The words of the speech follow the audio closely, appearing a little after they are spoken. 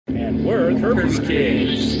And we're Kerber's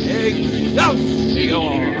Kids. Excelsior!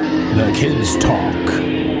 The Kids Talk,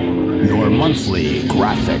 your monthly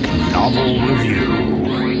graphic novel review.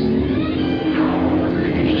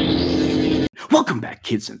 Welcome back,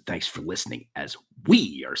 kids, and thanks for listening as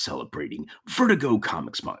we are celebrating Vertigo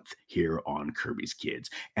Comics Month here on Kirby's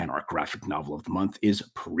Kids. And our graphic novel of the month is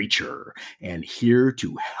Preacher. And here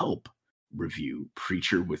to help review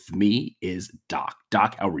Preacher with me is Doc.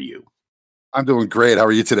 Doc, how are you? I'm doing great. How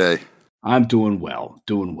are you today? I'm doing well,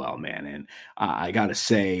 man. And I got to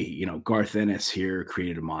say, Garth Ennis here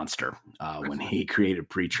created a monster when he created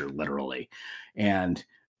Preacher, literally. And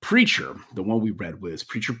Preacher, the one we read was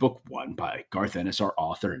Preacher Book 1 by Garth Ennis, our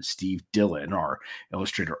author, and Steve Dillon, our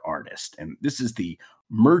illustrator artist. And this is the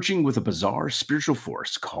merging with a bizarre spiritual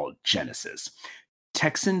force called Genesis.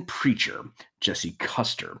 Texan preacher Jesse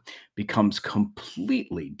Custer becomes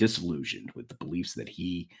completely disillusioned with the beliefs that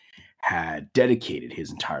he had dedicated his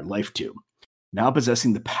entire life to. Now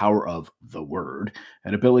possessing the power of the word,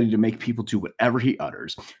 an ability to make people do whatever he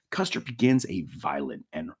utters, Custer begins a violent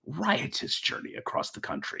and riotous journey across the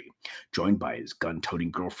country. Joined by his gun-toting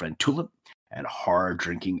girlfriend Tulip and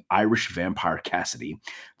hard-drinking Irish vampire Cassidy,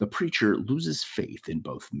 the preacher loses faith in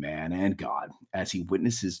both man and God as he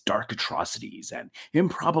witnesses dark atrocities and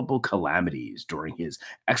improbable calamities during his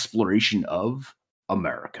exploration of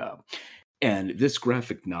America. And this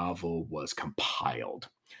graphic novel was compiled,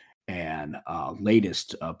 and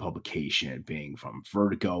latest publication being from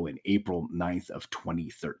Vertigo in April 9th of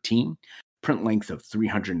 2013, print length of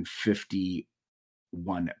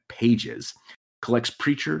 351 pages, collects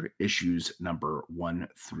Preacher issues number 1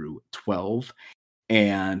 through 12,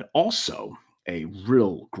 and also a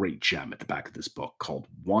real great gem at the back of this book called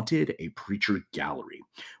Wanted, a Preacher Gallery,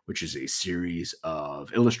 which is a series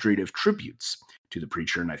of illustrative tributes to the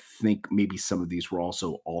preacher. And I think maybe some of these were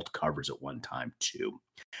also alt covers at one time too.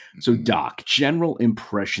 So Doc, general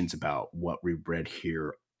impressions about what we read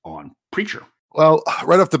here on Preacher. Well,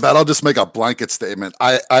 right off the bat, I'll just make a blanket statement.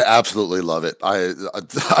 I absolutely love it. I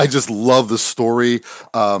just love the story.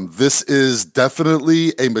 This is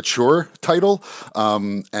definitely a mature title.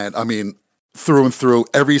 And I mean, through and through,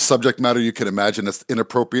 every subject matter you can imagine that's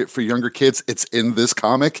inappropriate for younger kids, it's in this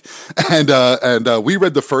comic. And we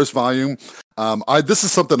read the first volume. This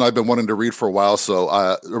is something I've been wanting to read for a while. So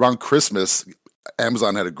around Christmas,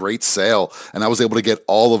 Amazon had a great sale, and I was able to get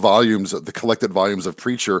all the volumes, the collected volumes of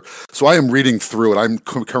Preacher. So I am reading through it. I'm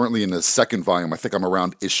currently in the second volume. I think I'm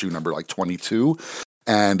around issue number 22.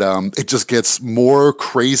 And it just gets more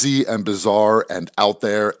crazy and bizarre and out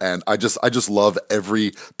there. And I just love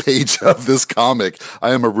every page of this comic.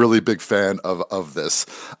 I am a really big fan of this.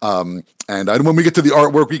 And when we get to the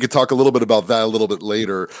artwork, we could talk a little bit about that a little bit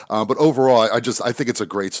later. But overall, I think it's a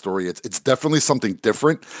great story. It's definitely something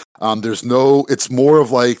different. It's more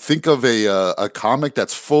of like, think of a comic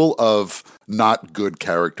that's full of not good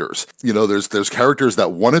characters. There's characters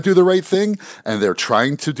that want to do the right thing and they're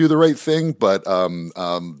trying to do the right thing, but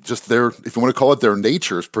just if you want to call it, their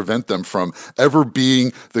natures prevent them from ever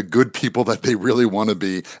being the good people that they really want to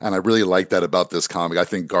be. And I really like that about this comic. I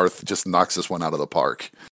think Garth just knocks this one out of the park.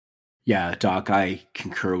 Yeah, Doc, I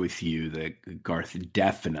concur with you that Garth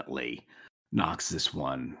definitely knocks this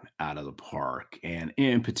one out of the park. And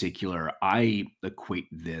in particular, I equate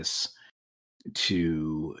this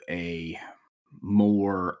to a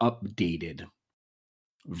more updated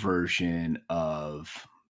version of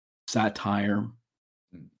satire,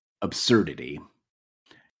 absurdity,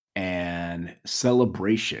 and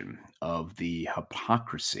celebration of the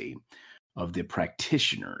hypocrisy of the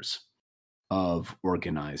practitioners of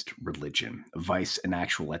organized religion, vice an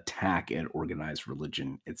actual attack at organized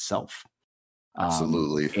religion itself.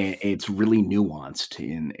 Absolutely. And it's really nuanced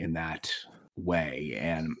in that way.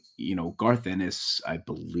 And, Garth Ennis, I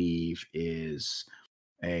believe, is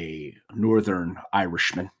a Northern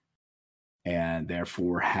Irishman and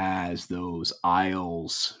therefore has those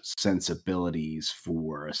Isles sensibilities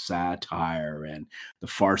for satire and the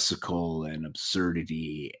farcical and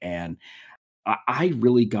absurdity. And I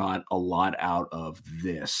really got a lot out of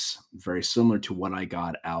this, very similar to what I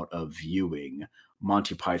got out of viewing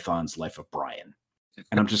Monty Python's Life of Brian.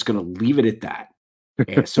 And I'm just going to leave it at that.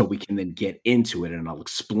 And so we can then get into it, and I'll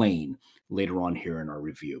explain later on here in our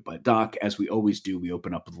review. But Doc, as we always do, we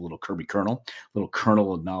open up with a little Kirby Kernel, a little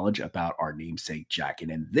kernel of knowledge about our namesake Jack.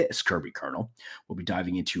 And in this Kirby Kernel, we'll be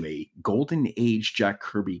diving into a Golden Age Jack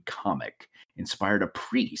Kirby comic inspired a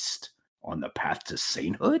priest on the path to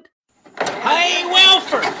sainthood. Hey,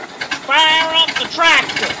 Wilford! Fire up the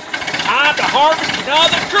tractor! Time to harvest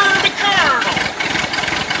another Kirby Kernel!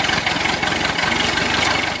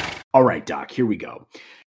 All right, Doc, here we go.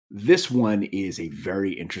 This one is a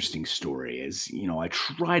very interesting story. As you know, I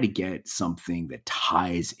try to get something that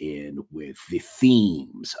ties in with the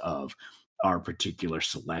themes of our particular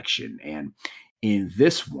selection. And in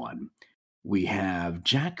this one, we have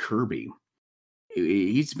Jack Kirby.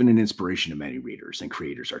 He's been an inspiration to many readers and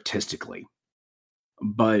creators artistically.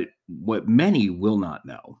 But what many will not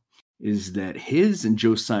know is that his and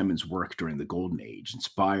Joe Simon's work during the Golden Age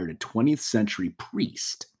inspired a 20th century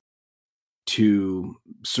priest to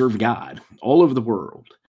serve God all over the world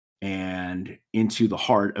and into the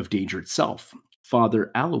heart of danger itself. Father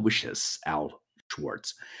Aloysius Al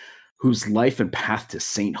Schwartz, whose life and path to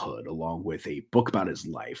sainthood, along with a book about his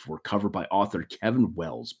life, were covered by author Kevin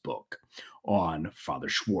Wells' book on Father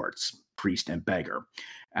Schwartz, priest and beggar.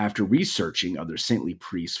 After researching other saintly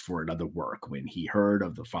priests for another work, when he heard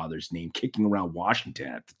of the father's name kicking around Washington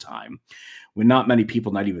at the time, when not many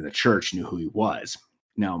people, not even the church, knew who he was.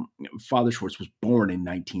 Now, Father Schwartz was born in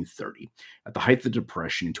 1930 at the height of the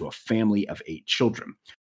Depression into a family of 8 children.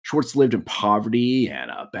 Schwartz lived in poverty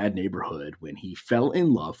and a bad neighborhood when he fell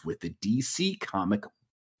in love with the DC comic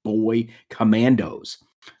Boy Commandos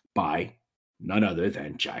by none other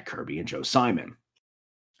than Jack Kirby and Joe Simon.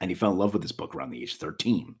 And he fell in love with this book around the age of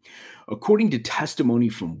 13. According to testimony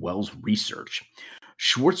from Wells' research,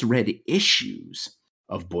 Schwartz read issues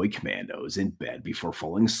of Boy Commandos in bed before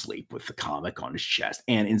falling asleep with the comic on his chest,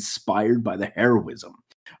 and inspired by the heroism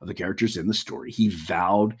of the characters in the story, he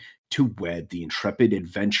vowed to wed the intrepid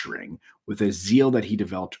adventuring with a zeal that he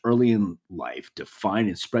developed early in life to find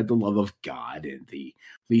and spread the love of God in the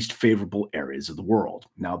least favorable areas of the world.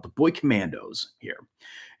 Now, the Boy Commandos here,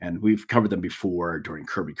 and we've covered them before during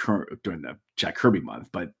the Jack Kirby month,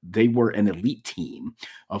 but they were an elite team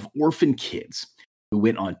of orphan kids who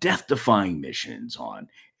went on death-defying missions on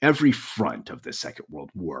every front of the Second World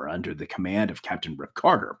War under the command of Captain Rip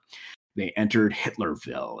Carter. They entered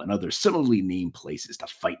Hitlerville and other similarly named places to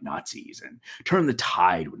fight Nazis and turn the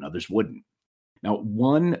tide when others wouldn't. Now,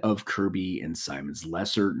 one of Kirby and Simon's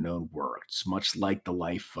lesser-known works, much like the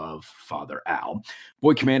life of Father Al,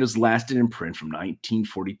 Boy Commandos lasted in print from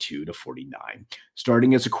 1942 to 49,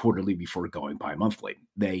 starting as a quarterly before going bi-monthly.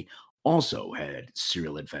 They also had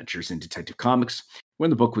serial adventures in Detective Comics when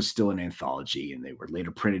the book was still an anthology, and they were later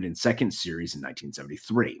printed in second series in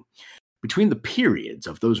 1973. Between the periods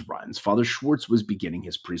of those runs, Father Schwartz was beginning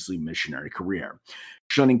his priestly missionary career.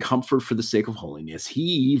 Shunning comfort for the sake of holiness,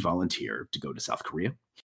 he volunteered to go to South Korea,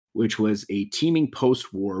 which was a teeming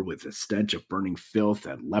post-war with a stench of burning filth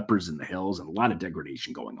and lepers in the hills and a lot of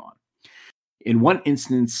degradation going on. In one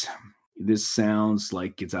instance, this sounds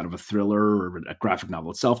like it's out of a thriller or a graphic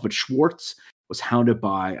novel itself, but Schwartz was hounded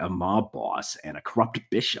by a mob boss and a corrupt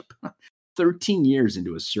bishop 13 years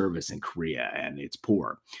into his service in Korea, and it's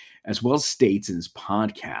poor. As Wells states in his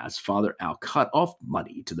podcast, Father Al cut off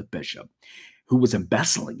money to the bishop, who was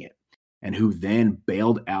embezzling it, and who then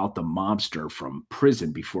bailed out the mobster from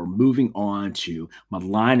prison before moving on to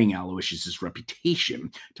maligning Aloysius'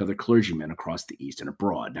 reputation to other clergymen across the East and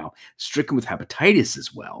abroad. Now, stricken with hepatitis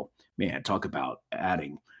as well, man, talk about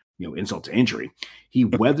adding insult to injury. He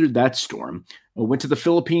weathered that storm, went to the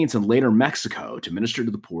Philippines and later Mexico to minister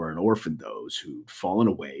to the poor and orphan those who'd fallen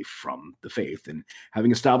away from the faith, and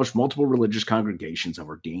having established multiple religious congregations of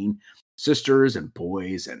ordained sisters and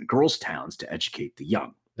boys and girls' towns to educate the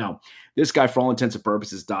young. Now, this guy, for all intents and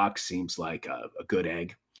purposes, Doc, seems like a good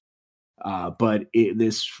egg, but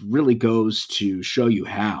this really goes to show you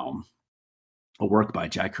how a work by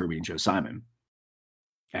Jack Kirby and Joe Simon,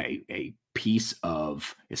 a piece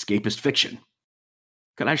of escapist fiction,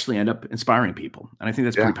 could actually end up inspiring people. And I think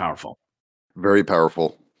that's pretty powerful. Very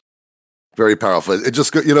powerful. Very powerful. It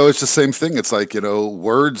just, it's the same thing. It's like,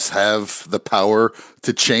 words have the power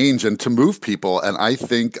to change and to move people. And I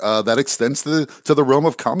think that extends to the realm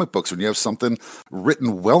of comic books. When you have something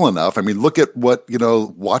written well enough, I mean, look at what,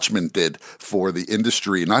 Watchmen did for the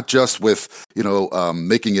industry, not just with,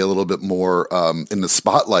 making it a little bit more in the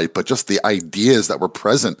spotlight, but just the ideas that were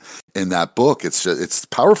present in that book. It's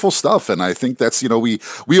powerful stuff. And I think that's,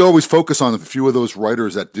 we always focus on a few of those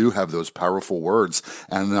writers that do have those powerful words.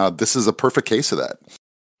 And this is a perfect case of that.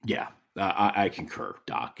 Yeah, I concur,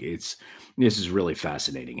 Doc. This is really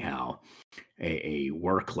fascinating how a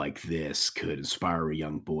work like this could inspire a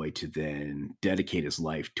young boy to then dedicate his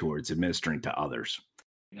life towards administering to others.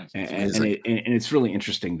 Yes, and it's really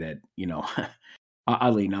interesting that,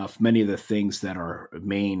 oddly enough, many of the things that our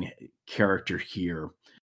main character here,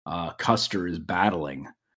 Custer, is battling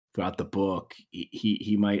throughout the book,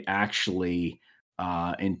 he might actually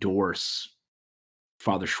endorse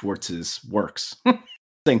Father Schwartz's works.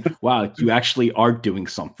 saying, wow, you actually are doing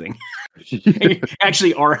something. You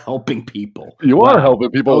actually are helping people. You Wow. are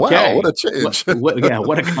helping people. Okay. Wow, what a change.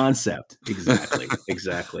 What a concept.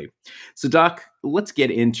 Exactly. So, Doc, let's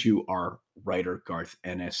get into our writer, Garth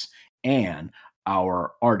Ennis, and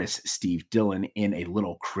our artist, Steve Dillon, in a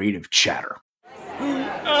little creative chatter.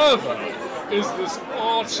 Whoever is this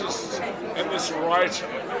artist and this writer,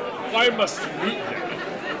 I must meet them.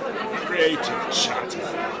 Creative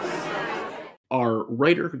chatter. Our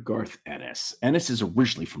writer, Garth Ennis. Ennis is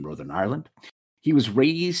originally from Northern Ireland. He was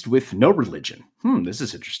raised with no religion. This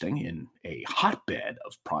is interesting. In a hotbed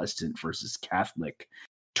of Protestant versus Catholic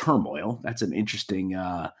turmoil. That's an interesting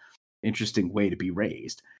way to be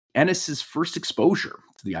raised. Ennis's first exposure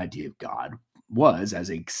to the idea of God was as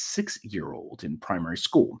a 6-year-old in primary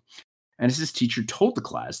school. Ennis's teacher told the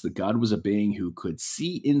class that God was a being who could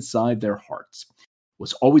see inside their hearts,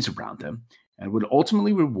 was always around them, and would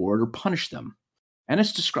ultimately reward or punish them.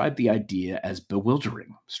 Ennis described the idea as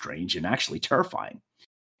bewildering, strange, and actually terrifying.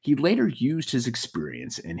 He later used his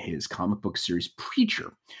experience in his comic book series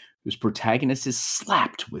Preacher, whose protagonist is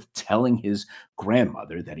slapped with telling his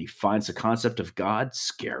grandmother that he finds the concept of God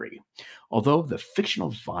scary. Although the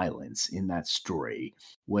fictional violence in that story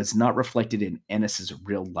was not reflected in Ennis's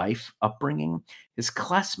real-life upbringing, his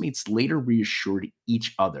classmates later reassured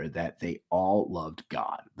each other that they all loved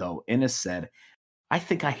God, though Ennis said, "I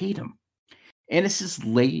think I hate him." Ennis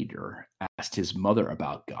later asked his mother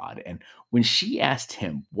about God, and when she asked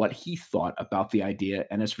him what he thought about the idea,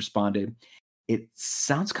 Ennis responded, "It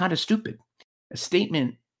sounds kind of stupid." A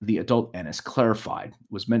statement the adult Ennis clarified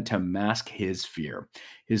was meant to mask his fear.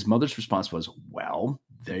 His mother's response was, "Well,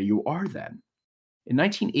 there you are then." In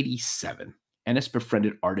 1987, Ennis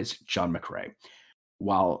befriended artist John McCrea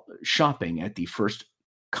while shopping at the first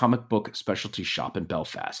comic book specialty shop in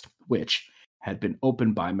Belfast, which had been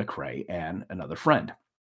opened by McCrea and another friend.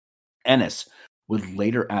 Ennis would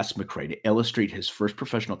later ask McCrea to illustrate his first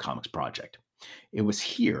professional comics project. It was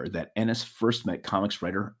here that Ennis first met comics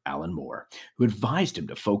writer Alan Moore, who advised him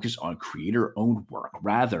to focus on creator-owned work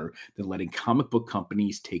rather than letting comic book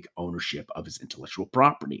companies take ownership of his intellectual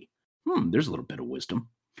property. There's a little bit of wisdom.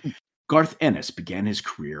 Garth Ennis began his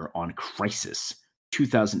career on Crisis,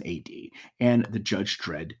 2000 AD, and the Judge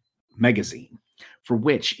Dredd magazine, for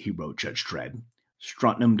which he wrote Judge Dredd,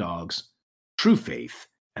 Strontium Dogs, True Faith,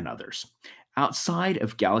 and others. Outside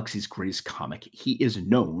of Galaxy's greatest comic, he is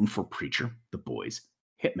known for Preacher, The Boys,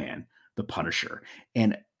 Hitman, The Punisher,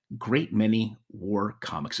 and great many war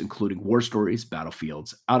comics, including War Stories,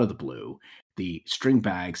 Battlefields, Out of the Blue, The String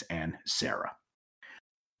Bags, and Sarah.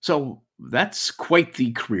 So that's quite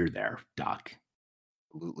the career there, Doc.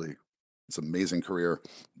 Absolutely. It's an amazing career.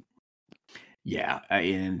 Yeah,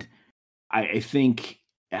 and I think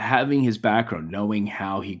having his background, knowing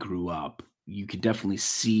how he grew up, you can definitely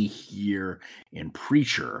see here in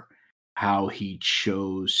Preacher how he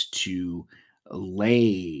chose to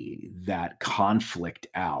lay that conflict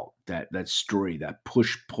out, that story, that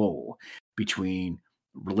push-pull between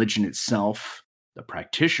religion itself, the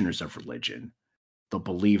practitioners of religion, the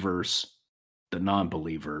believers, the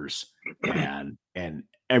non-believers, and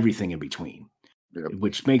everything in between, Yep.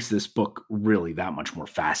 which makes this book really that much more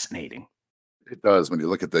fascinating. It does when you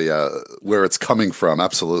look at the where it's coming from.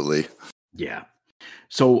 Absolutely. Yeah.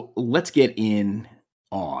 So let's get in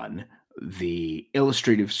on the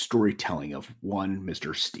illustrative storytelling of one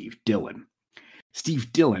Mr. Steve Dillon.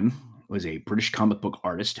 Steve Dillon was a British comic book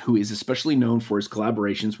artist who is especially known for his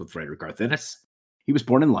collaborations with writer Garth Ennis. He was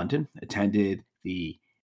born in London, attended the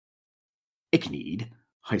Icknield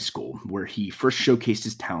High School, where he first showcased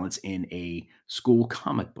his talents in a school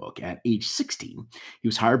comic book. At age 16, he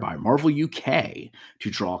was hired by Marvel UK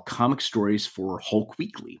to draw comic stories for Hulk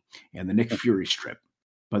Weekly and the Nick Fury strip.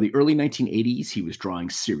 By the early 1980s, he was drawing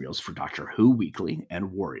serials for Doctor Who Weekly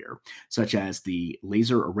and Warrior, such as the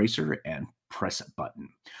Laser Eraser and Press Button.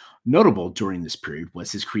 Notable during this period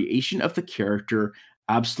was his creation of the character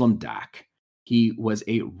Absalom Dak. He was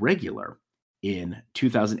a regular in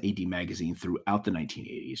 2000 AD magazine throughout the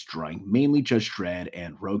 1980s, drawing mainly Judge Dredd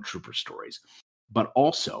and Rogue Trooper stories, but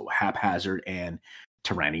also Haphazard and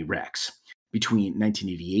Tyranny Rex. Between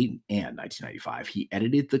 1988 and 1995, he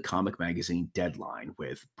edited the comic magazine Deadline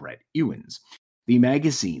with Brett Ewins. The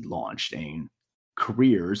magazine launched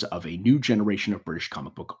careers of a new generation of British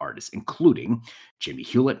comic book artists, including Jamie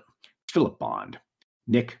Hewlett, Philip Bond,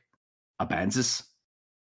 Nick Abanzis,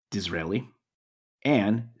 Disraeli,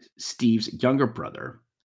 and Steve's younger brother,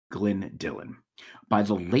 Glyn Dillon. By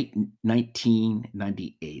the late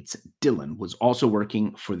 1998s, Dillon was also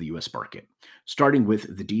working for the US market, starting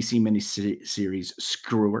with the DC miniseries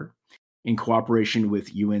Screwer in cooperation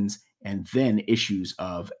with Ewins and then issues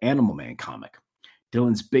of Animal Man comic.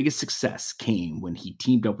 Dillon's biggest success came when he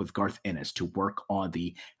teamed up with Garth Ennis to work on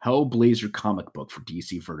the Hellblazer comic book for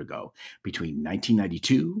DC Vertigo between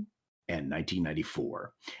 1992 and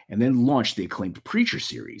 1994, and then launched the acclaimed Preacher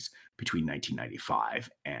series between 1995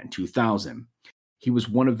 and 2000. He was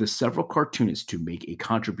one of the several cartoonists to make a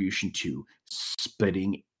contribution to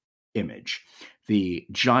Spitting Image, the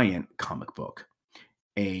giant comic book,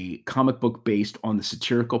 a comic book based on the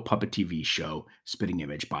satirical puppet TV show Spitting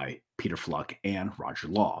Image by Peter Fluck and Roger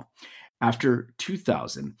Law. After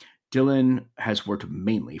 2000, Dillon has worked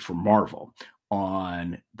mainly for Marvel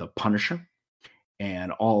on The Punisher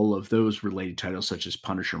and all of those related titles such as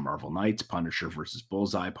Punisher Marvel Knights, Punisher vs.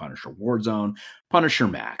 Bullseye, Punisher Warzone, Punisher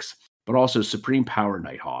Max, but also Supreme Power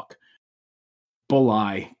Nighthawk,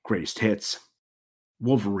 Bulleye Greatest Hits,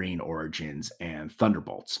 Wolverine Origins, and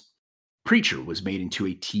Thunderbolts. Preacher was made into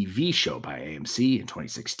a TV show by AMC in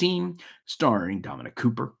 2016, starring Dominic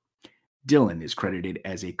Cooper. Dillon is credited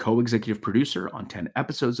as a co-executive producer on 10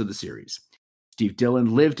 episodes of the series. Steve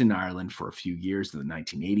Dillon lived in Ireland for a few years in the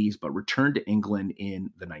 1980s, but returned to England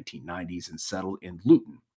in the 1990s and settled in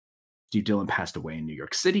Luton. Steve Dillon passed away in New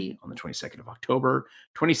York City on the 22nd of October,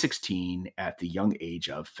 2016, at the young age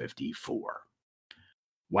of 54.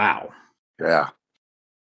 Wow. Yeah.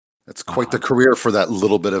 It's quite the career for that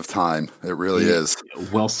little bit of time. It really is.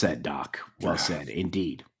 Well said, Doc. Well said.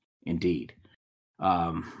 Indeed. Indeed.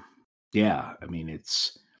 Yeah, I mean,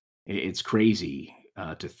 it's crazy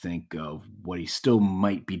to think of what he still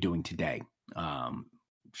might be doing today.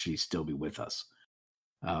 She'd still be with us.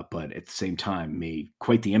 But at the same time, made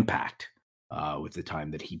quite the impact with the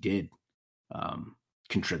time that he did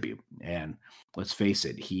contribute. And let's face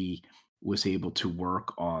it, he was able to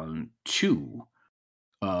work on two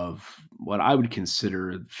of what I would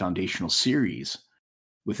consider foundational series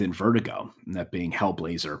within Vertigo, and that being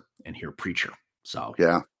Hellblazer and here Preacher. So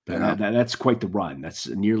yeah. That's quite the run. That's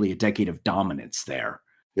nearly a decade of dominance there.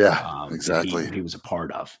 Yeah, exactly. He was a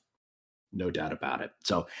part of, no doubt about it.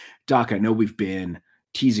 So, Doc, I know we've been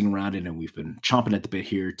teasing around it and we've been chomping at the bit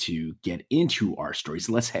here to get into our stories.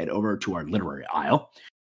 Let's head over to our literary aisle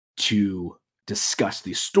to discuss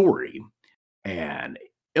the story and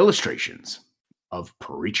illustrations of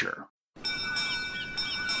Preacher.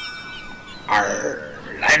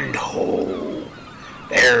 Orlando,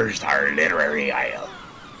 there's our literary aisle.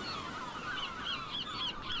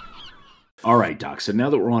 All right, Doc. So now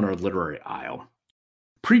that we're on our literary aisle,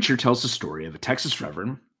 Preacher tells the story of a Texas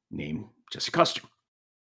reverend named Jesse Custer,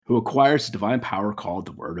 who acquires a divine power called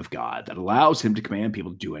the Word of God that allows him to command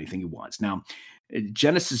people to do anything he wants. Now,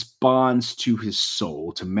 Genesis bonds to his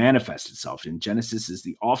soul to manifest itself, and Genesis is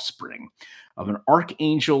the offspring of an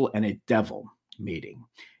archangel and a devil mating.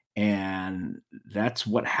 And that's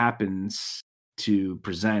what happens to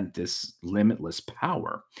present this limitless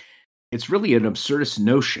power. It's really an absurdist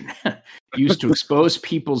notion used to expose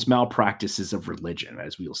people's malpractices of religion,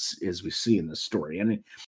 as we see in this story. And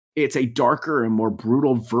it's a darker and more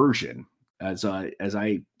brutal version, as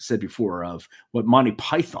I said before, of what Monty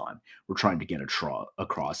Python were trying to get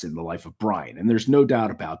across in The Life of Brian. And there's no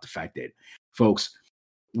doubt about the fact that, folks,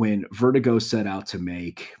 when Vertigo set out to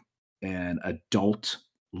make an adult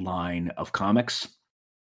line of comics,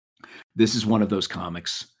 this is one of those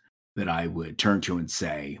comics that I would turn to and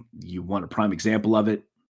say, you want a prime example of it?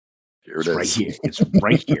 Here it is. Right here. It's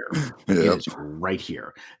right here. It is right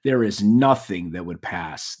here. There is nothing that would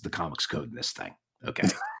pass the comics code in this thing. Okay.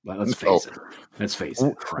 Let's face it. Let's face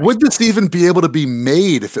it. Right. Would this even be able to be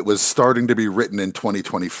made if it was starting to be written in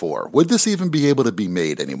 2024? Would this even be able to be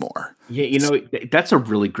made anymore? Yeah, that's a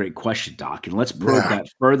really great question, Doc. And let's probe that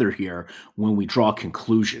further here when we draw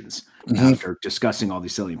conclusions after discussing all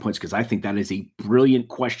these salient points, because I think that is a brilliant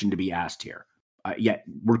question to be asked here. Yet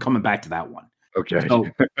we're coming back to that one. Okay.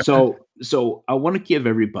 So I want to give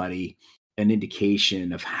everybody an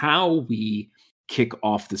indication of how we kick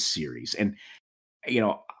off the series. And,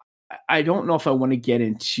 I don't know if I want to get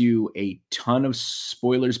into a ton of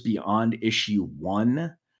spoilers beyond issue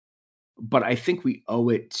 1, but I think we owe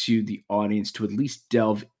it to the audience to at least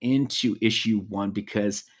delve into issue 1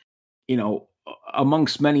 because,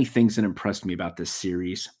 amongst many things that impressed me about this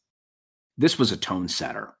series, this was a tone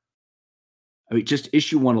setter. I mean, just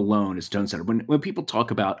issue 1 alone is tone setter. When people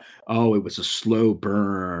talk about, it was a slow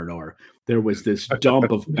burn, or there was this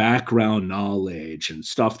dump of background knowledge and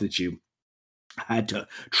stuff that you had to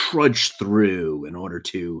trudge through in order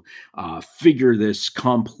to figure this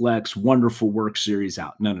complex, wonderful work series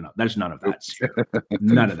out. No. There's none of that.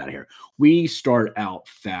 None of that here. We start out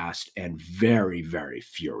fast and very, very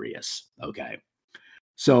furious. Okay.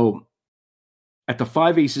 So at the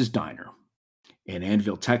Five Aces Diner In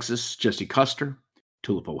Annville, Texas, Jesse Custer,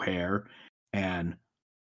 Tulip O'Hare, and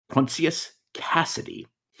Pontius Cassidy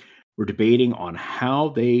were debating on how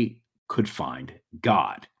they could find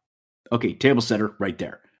God. Okay, table setter right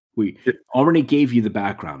there. We already gave you the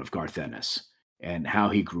background of Garth Ennis and how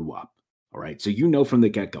he grew up. All right, so you know from the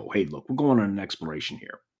get-go, hey, look, we're going on an exploration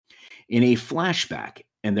here. In a flashback,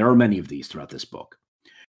 and there are many of these throughout this book,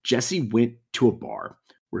 Jesse went to a bar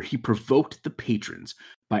where he provoked the patrons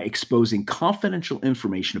by exposing confidential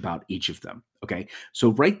information about each of them. Okay,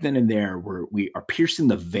 so right then and there, we are piercing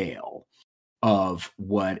the veil of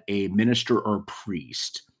what a minister or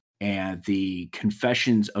priest and the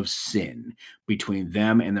confessions of sin between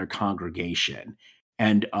them and their congregation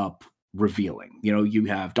end up revealing. You know, you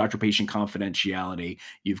have doctor patient confidentiality,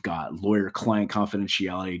 you've got lawyer client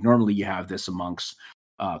confidentiality. Normally, you have this amongst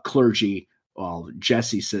clergy. Well,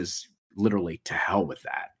 Jesse says literally, to hell with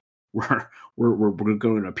that. We're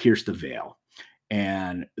going to pierce the veil.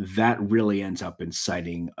 And that really ends up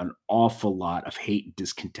inciting an awful lot of hate and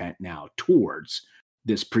discontent now towards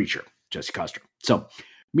this preacher, Jesse Custer. So,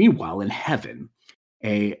 meanwhile, in heaven,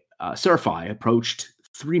 a Seraphai approached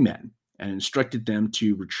 3 men and instructed them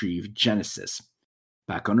to retrieve Genesis.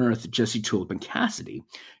 Back on Earth, Jesse, Tulip, and Cassidy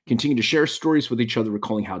continue to share stories with each other,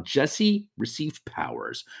 recalling how Jesse received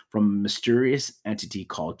powers from a mysterious entity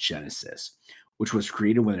called Genesis, which was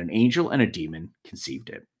created when an angel and a demon conceived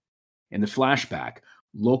it. In the flashback,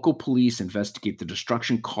 local police investigate the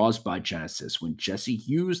destruction caused by Genesis when Jesse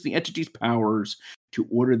used the entity's powers to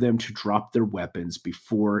order them to drop their weapons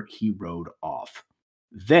before he rode off.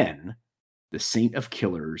 Then, the Saint of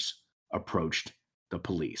Killers approached the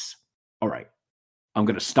police. All right, I'm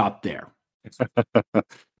going to stop there.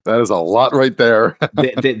 That is a lot right there.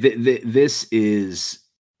 This is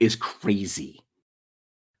crazy.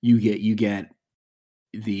 You get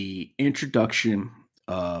the introduction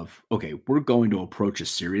of, okay, we're going to approach a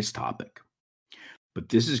serious topic, but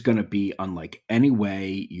this is going to be unlike any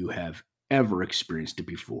way you have ever experienced it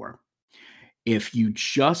before. If you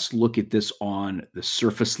just look at this on the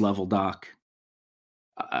surface level, Doc,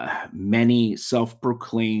 many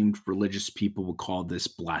self-proclaimed religious people would call this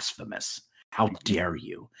blasphemous. How dare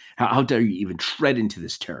you? How dare you even tread into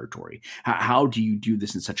this territory? How do you do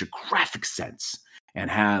this in such a graphic sense and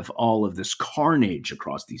have all of this carnage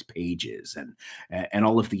across these pages and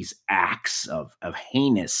all of these acts of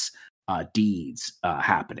heinous deeds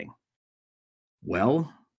happening?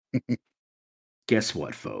 Well, guess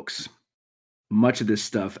what, folks? Much of this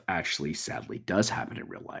stuff actually, sadly, does happen in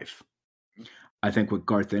real life. I think what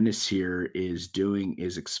Garth Ennis here is doing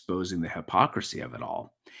is exposing the hypocrisy of it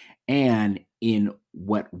all and in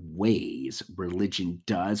what ways religion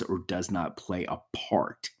does or does not play a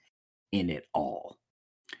part in it all.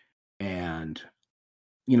 And,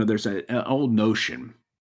 you know, there's an old notion,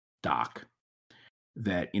 Doc,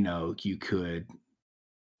 that, you know, you could,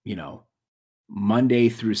 you know, Monday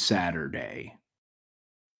through Saturday,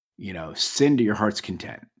 you know, sin to your heart's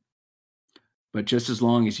content. But just as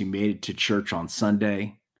long as you made it to church on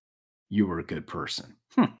Sunday, you were a good person.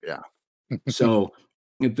 Yeah. So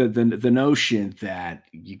the notion that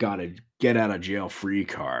you got to get out of jail free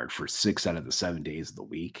card for 6 out of the 7 days of the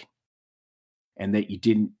week, and that you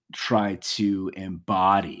didn't try to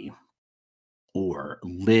embody or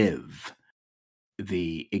live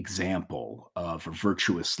the example of a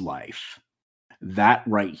virtuous life, that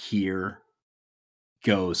right here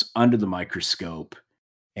goes under the microscope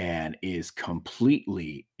and is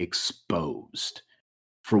completely exposed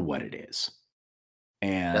for what it is.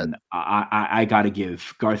 And I got to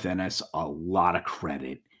give Garth Ennis a lot of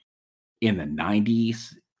credit in the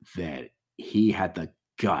 90s that he had the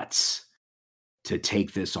guts to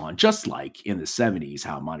take this on, just like in the 70s,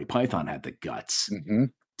 how Monty Python had the guts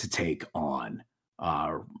to take on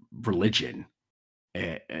religion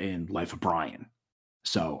in Life of Brian.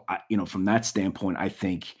 So, you know, from that standpoint, I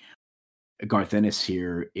think Garth Ennis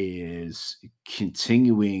here is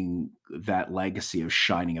continuing that legacy of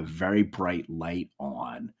shining a very bright light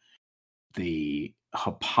on the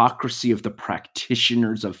hypocrisy of the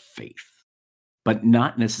practitioners of faith, but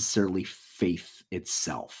not necessarily faith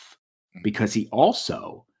itself, because he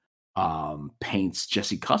also paints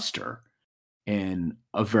Jesse Custer in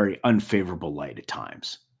a very unfavorable light at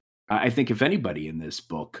times. I think if anybody in this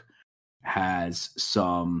book has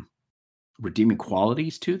some redeeming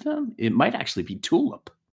qualities to them, it might actually be Tulip.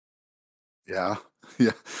 Yeah.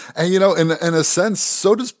 And, you know, in a sense,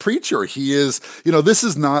 so does Preacher. He is, you know, this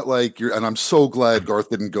is not like and I'm so glad Garth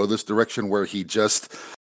didn't go this direction where he just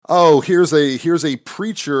oh, here's a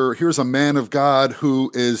preacher, here's a man of God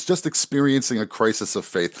who is just experiencing a crisis of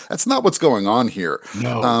faith. That's not what's going on here.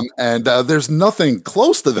 No. And there's nothing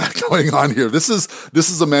close to that going on here. This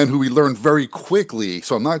is a man who we learned very quickly.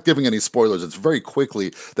 So I'm not giving any spoilers. It's very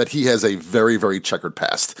quickly that he has a very, very checkered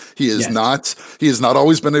past. He is Yes. not. He has not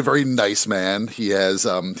always been a very nice man. He has,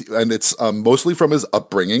 and it's mostly from his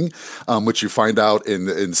upbringing, which you find out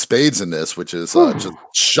in spades in this, which is just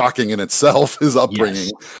shocking in itself. His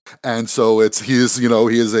upbringing. Yes. And so he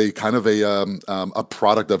is a kind of a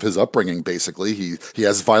product of his upbringing. Basically, he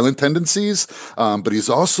has violent tendencies, but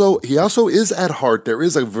he also is at heart, there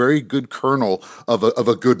is a very good kernel of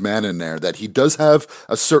a good man in there, that he does have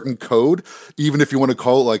a certain code, even if you want to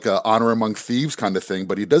call it like a honor among thieves kind of thing.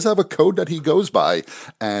 But he does have a code that he goes by,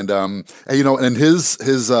 and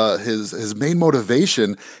his main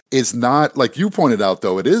motivation is not, like you pointed out,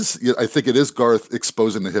 though. I think it is Garth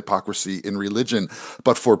exposing the hypocrisy in religion,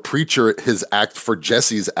 but for Preacher, for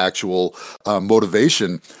Jesse's actual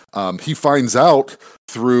motivation, he finds out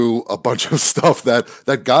through a bunch of stuff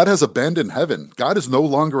that God has abandoned heaven. God is no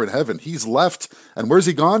longer in heaven. He's left, and where's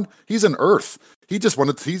he gone? He's in earth. He's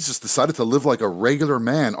just decided to live like a regular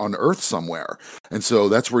man on earth somewhere. And so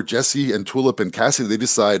that's where Jesse and Tulip and Cassidy, they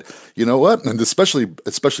decide, you know what? And especially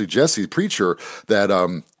Jesse, Preacher,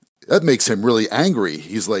 that makes him really angry.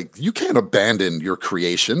 He's like, you can't abandon your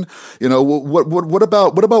creation. What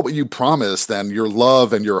about what you promised and your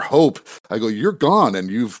love and your hope? I go, you're gone, and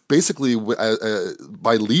you've basically,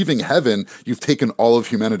 by leaving heaven, you've taken all of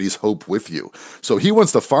humanity's hope with you. So he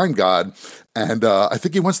wants to find God, and I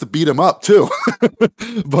think he wants to beat him up too.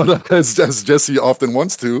 But as Jesse often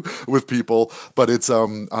wants to with people. But it's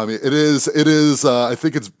it is I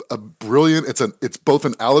think it's a brilliant. It's both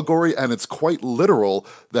an allegory and it's quite literal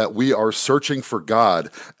that we are searching for God.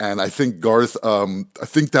 And I think Garth, I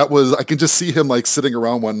can just see him like sitting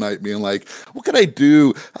around one night being like, what can I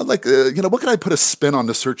do? I'm like, what can I put a spin on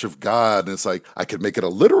the search of God? And it's like, I could make it a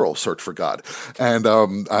literal search for God. And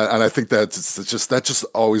I think that just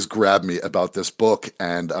always grabbed me about this book.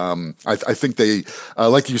 And I think they,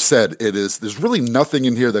 like you said, there's really nothing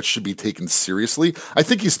in here that should be taken seriously. I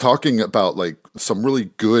think he's talking about like some really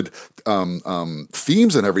good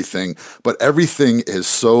themes and everything, but everything is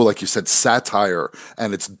so, like you said, satire,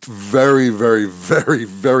 and it's very, very, very,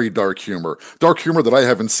 very dark humor that I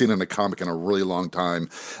haven't seen in a comic in a really long time.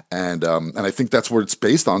 And I think that's what it's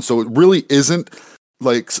based on. So it really isn't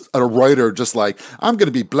like a writer just like, I'm going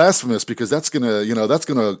to be blasphemous because that's going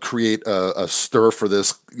to create a stir for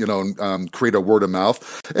this, create a word of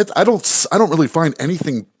mouth. I don't really find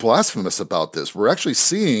anything blasphemous about this. We're actually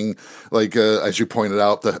seeing, like, as you pointed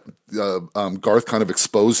out, that Garth kind of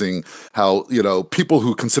exposing how, people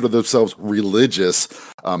who consider themselves religious,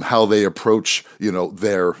 how they approach,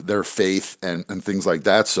 their faith and things like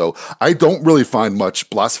that. So I don't really find much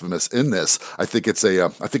blasphemous in this. I think it's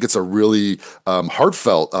a really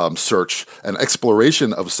heartfelt search and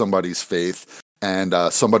exploration of somebody's faith, and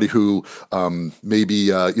somebody who maybe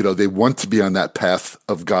they want to be on that path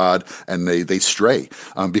of God, and they stray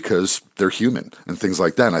because they're human and things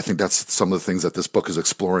like that. And I think that's some of the things that this book is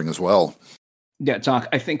exploring as well. Yeah, Doc,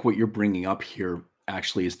 I think what you're bringing up here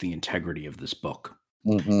actually is the integrity of this book.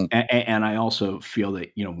 Mm-hmm. And I also feel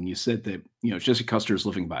that, when you said that, Jesse Custer is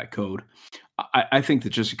living by a code, I think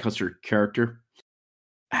that Jesse Custer character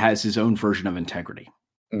has his own version of integrity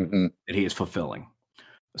Mm-hmm. that he is fulfilling.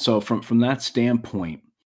 So from that standpoint,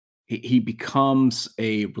 he becomes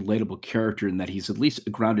a relatable character in that he's at least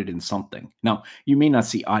grounded in something. Now, you may not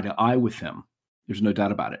see eye to eye with him. There's no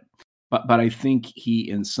doubt about it. But I think he,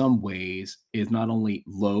 in some ways, is not only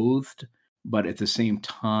loathed, but at the same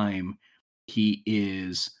time, he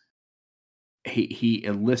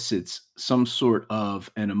elicits some sort of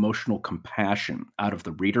an emotional compassion out of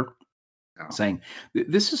the reader, saying,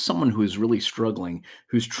 this is someone who is really struggling,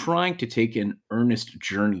 who's trying to take an earnest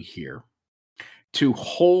journey here to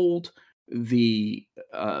hold the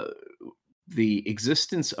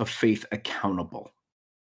existence of faith accountable,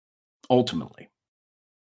 ultimately.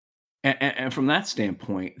 And from that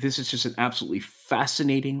standpoint, this is just an absolutely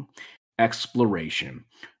fascinating exploration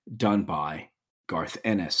done by Garth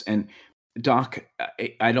Ennis. And Doc,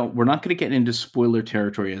 we're not going to get into spoiler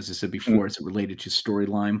territory, as I said before, as it related to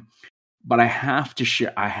storyline. But I have to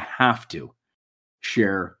share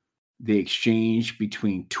the exchange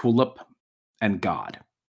between Tulip and God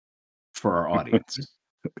for our audience.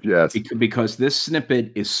 Yes. Because this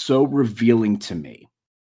snippet is so revealing to me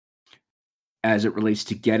as it relates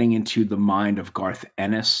to getting into the mind of Garth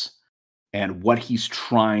Ennis and what he's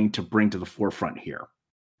trying to bring to the forefront here.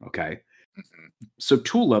 Okay. Mm-hmm. So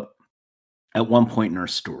Tulip, at one point in her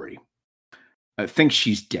story, thinks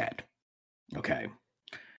she's dead. Okay.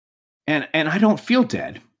 And I don't feel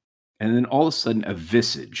dead. And then all of a sudden, a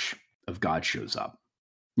visage of God shows up.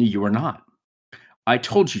 You are not. I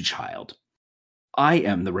told you, child, I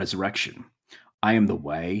am the resurrection. I am the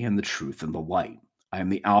way and the truth and the light. I am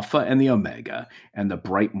the Alpha and the Omega and the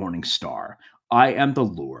bright morning star. I am the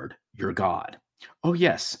Lord, your God. Oh,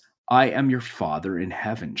 yes, I am your Father in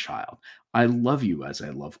heaven, child. I love you as I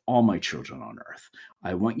love all my children on earth.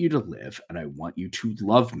 I want you to live and I want you to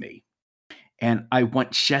love me. And I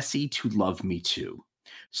want Jesse to love me too.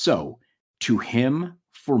 So, to him,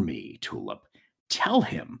 for me, Tulip, tell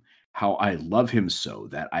him how I love him so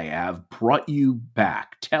that I have brought you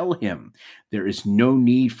back. Tell him there is no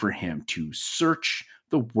need for him to search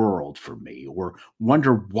the world for me or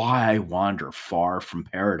wonder why I wander far from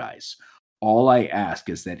paradise. All I ask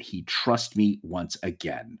is that he trust me once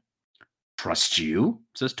again. Trust you,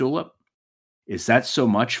 says Tulip. Is that so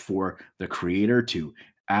much for the Creator to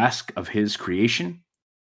ask of his creation?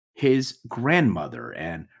 His grandmother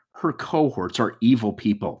and her cohorts are evil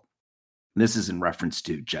people. This is in reference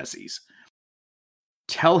to Jesse's.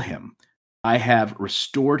 Tell him I have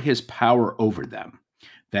restored his power over them,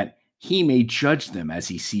 that he may judge them as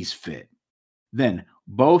he sees fit. Then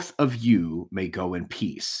both of you may go in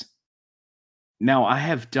peace. Now I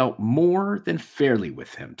have dealt more than fairly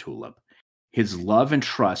with him, Tulip. His love and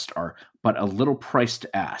trust are but a little price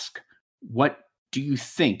to ask. What do you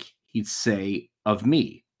think he'd say of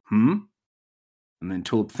me? And then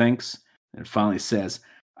Tulip thinks and finally says,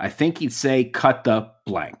 I think he'd say, cut the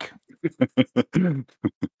blank.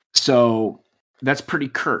 So that's pretty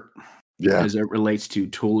curt as it relates to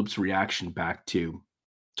Tulip's reaction back to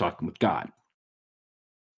talking with God.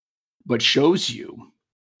 But shows you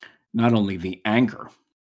not only the anger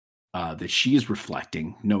that she is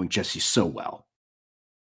reflecting, knowing Jesse so well,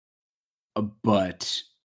 but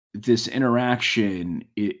this interaction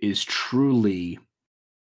is truly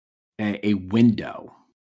a window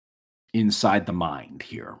inside the mind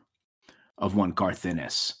here of one Garth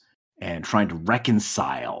Ennis and trying to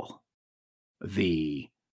reconcile the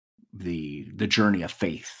journey of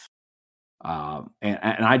faith. And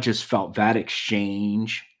I just felt that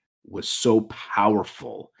exchange was so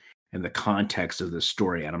powerful in the context of the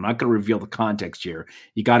story. And I'm not going to reveal the context here.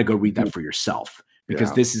 You got to go read that for yourself,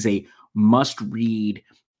 because this is a must read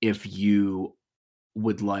if you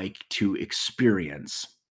would like to experience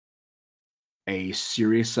a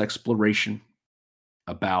serious exploration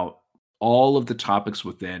about all of the topics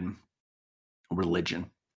within religion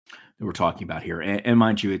that we're talking about here. And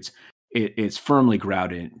mind you, it's firmly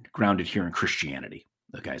grounded here in Christianity.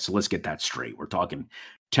 Okay, so let's get that straight. We're talking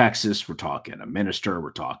Texas, we're talking a minister,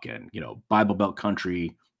 we're talking, Bible Belt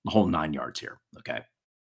country, the whole 9 yards here. Okay.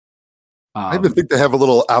 I even think they have a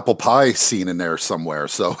little apple pie scene in there somewhere.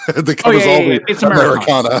 So it covers all the it's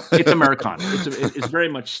Americana. It's Americana. It's very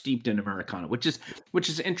much steeped in Americana, which is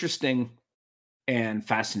interesting and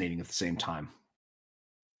fascinating at the same time.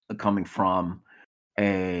 Coming from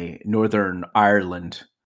a Northern Ireland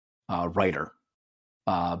writer,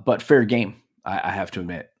 but fair game, I have to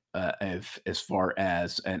admit, as far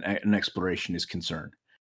as an exploration is concerned,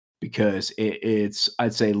 because it's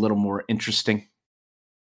I'd say a little more interesting.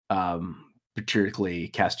 Particularly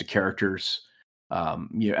cast of characters,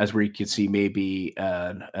 as where you could see maybe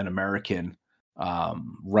an American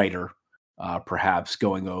writer perhaps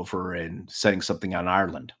going over and setting something on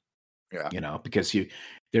Ireland. Because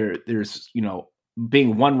there's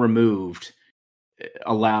being one removed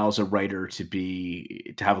allows a writer to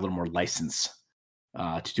have a little more license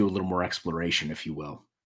to do a little more exploration, if you will.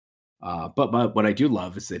 But what I do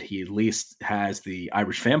love is that he at least has the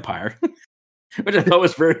Irish vampire. Which I thought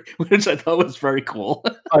was very cool.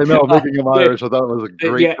 I know, making him Irish, I thought was a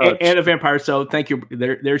great touch. And a vampire. So thank you.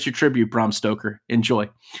 There's your tribute, Bram Stoker. Enjoy.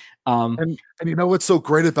 And you know what's so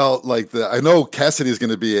great about I know Cassidy is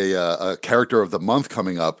going to be a character of the month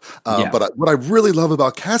coming up. But what I really love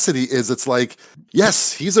about Cassidy is it's like,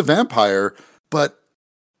 yes, he's a vampire, but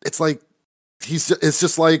it's like it's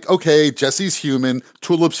just like, okay, Jesse's human,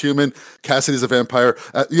 Tulip's human, Cassidy's a vampire.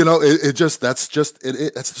 That's just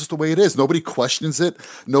the way it is. Nobody questions it.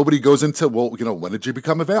 Nobody goes into, when did you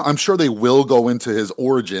become a vampire? I'm sure they will go into his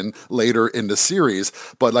origin later in the series,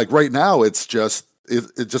 but right now it's just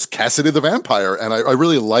Cassidy the vampire, and I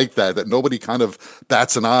really like that nobody kind of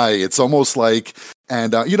bats an eye. It's almost like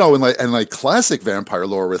And and classic vampire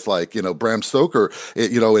lore with Bram Stoker,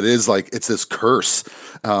 it is like it's this curse,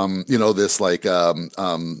 this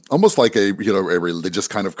almost like a religious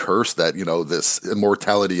kind of curse that this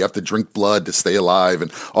immortality, you have to drink blood to stay alive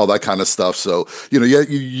and all that kind of stuff. So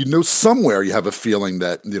somewhere you have a feeling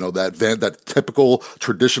that that typical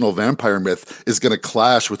traditional vampire myth is going to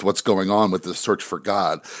clash with what's going on with the search for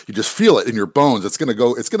God. You just feel it in your bones. It's going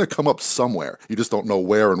to come up somewhere. You just don't know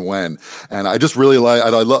where and when. And I just really I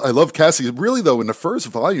love Cassidy. Really though, in the first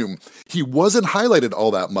volume, he wasn't highlighted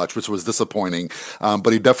all that much, which was disappointing.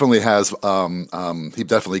 But he definitely has. He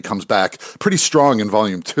definitely comes back pretty strong in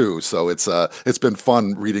volume 2. So it's been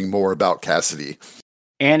fun reading more about Cassidy.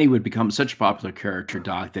 And he would become such a popular character,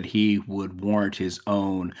 Doc, that he would warrant his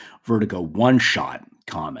own Vertigo one-shot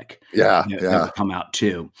comic. Yeah. That would come out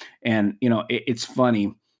too. And it's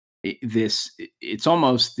funny. It's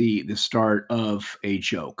almost the start of a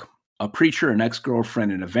joke. A preacher, an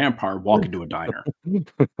ex-girlfriend, and a vampire walk into a diner.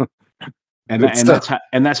 And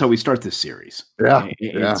that's how we start this series. Yeah,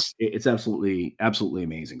 it's absolutely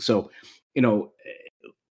amazing. So,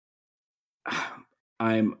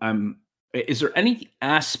 is there any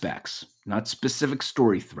aspects, not specific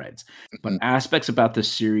story threads, but aspects about the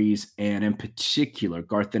series, and in particular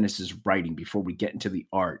Garth Ennis's writing, before we get into the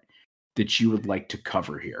art, that you would like to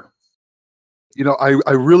cover here?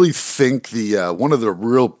 I really think the one of the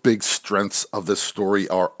real big strengths of this story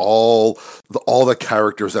are all the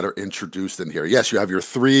characters that are introduced in here. Yes, you have your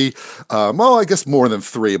 3, well, I guess more than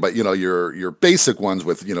 3, but your basic ones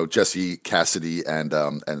with Jesse, Cassidy, and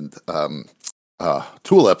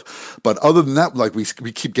Tulip. But other than that, like we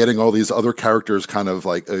keep getting all these other characters kind of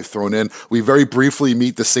like thrown in. We very briefly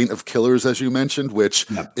meet the Saint of Killers, as you mentioned, which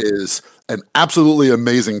is an absolutely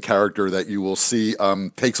amazing character that you will see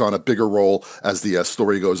takes on a bigger role as the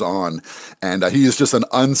story goes on. And he is just an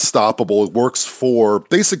unstoppable, works for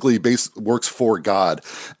God.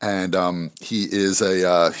 And he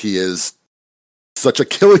is such a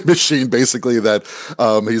killing machine, basically, that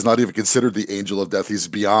he's not even considered the angel of death. He's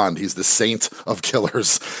beyond. He's the saint of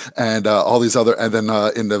killers, and all these other. And then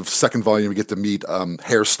in the second volume, we get to meet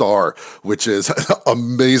Hair Star, which is an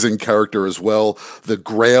amazing character as well. The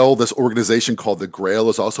Grail, this organization called the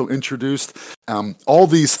Grail, is also introduced. All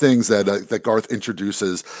these things that Garth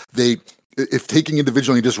introduces, if taking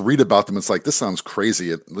individually, you just read about them, it's like, this sounds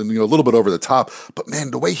crazy, a little bit over the top. But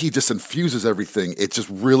man, the way he just infuses everything, it just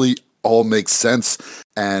really all makes sense.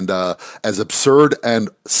 And as absurd and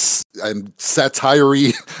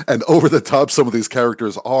satire-y and over the top some of these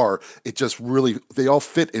characters are, it just really, they all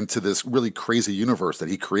fit into this really crazy universe that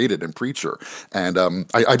he created in Preacher. And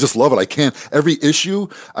I just love it. Every issue,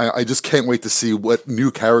 I just can't wait to see what new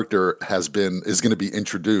character is going to be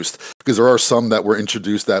introduced, because there are some that were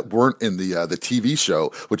introduced that weren't in the TV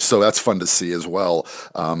show, so that's fun to see as well.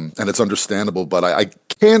 And it's understandable, but I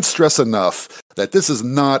can't stress enough that this is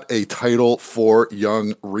not a title for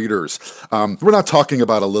young readers. We're not talking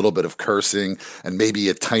about a little bit of cursing and maybe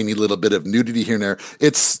a tiny little bit of nudity here and there.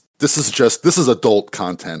 This is adult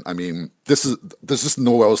content. I mean, there's just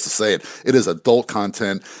nowhere else to say it. It is adult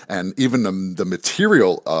content, and even the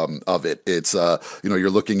material of it, it's you're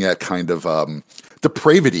looking at kind of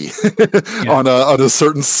depravity on a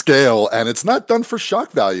certain scale, and it's not done for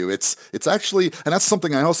shock value. It's actually, and that's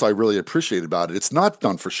something I really appreciate about it. It's not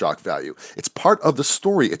done for shock value. It's part of the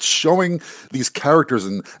story. It's showing these characters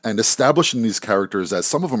and establishing these characters as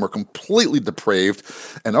some of them are completely depraved,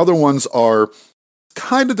 and other ones are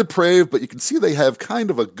kind of depraved, but you can see they have kind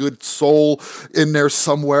of a good soul in there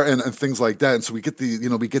somewhere, and things like that. And so we get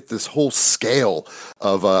this whole scale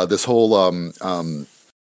of this whole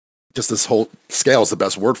just this whole scale is the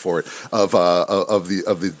best word for it, of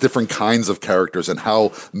the different kinds of characters and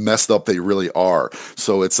how messed up they really are.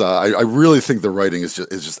 So it's I really think the writing is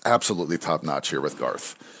just absolutely top notch here with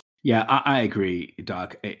Garth. Yeah, I agree,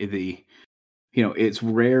 Doc. It's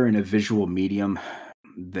rare in a visual medium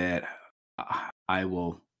that I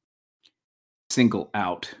will single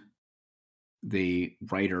out the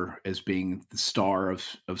writer as being the star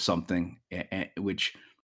of something, which,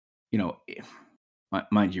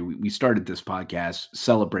 mind you, we started this podcast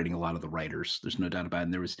celebrating a lot of the writers. There's no doubt about it.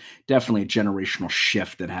 And there was definitely a generational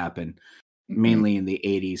shift that happened, mainly in the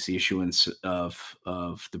 80s, the issuance of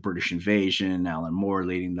the British Invasion, Alan Moore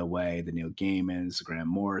leading the way, the Neil Gaimans, the Grant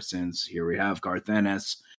Morrisons. Here we have Garth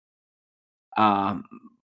Ennis.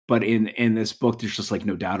 But in this book, there's just like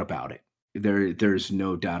no doubt about it. There's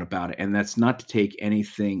no doubt about it. And that's not to take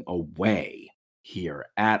anything away here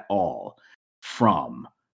at all from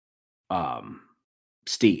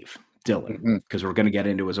Steve Dillon, because we're going to get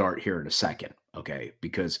into his art here in a second, okay?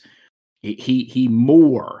 Because he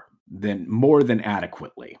more more than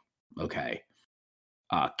adequately, okay,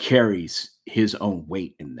 carries his own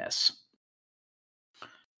weight in this.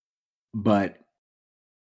 But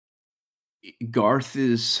Garth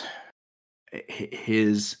is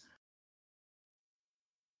his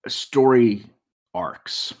story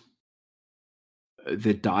arcs,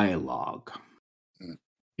 the dialogue, Mm.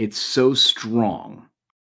 it's so strong,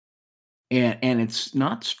 and it's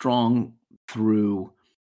not strong through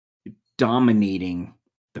dominating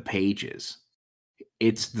the pages.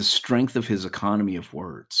 It's the strength of his economy of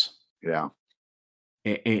words. Yeah.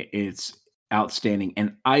 It's outstanding,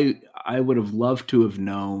 and I would have loved to have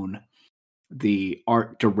known the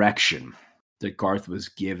art direction that Garth was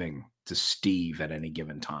giving to Steve at any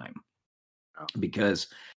given time, Yeah. because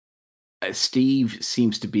Steve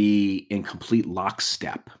seems to be in complete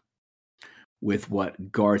lockstep with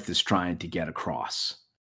what Garth is trying to get across.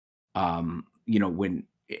 When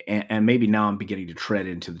and maybe now I'm beginning to tread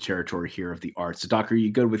into the territory here of the art. So, Doc, are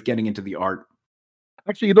you good with getting into the art?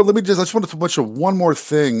 Actually, I just wanted to mention one more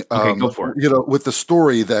thing. Okay, go for it. With the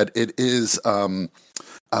story that it is,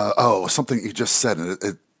 something you just said, and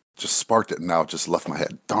it just sparked it, and now it just left my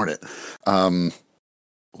head. Darn it.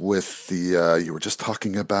 With the, you were just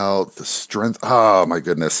talking about the strength. Oh my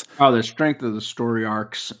goodness. Oh, the strength of the story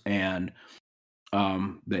arcs, and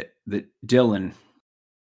that Dylan,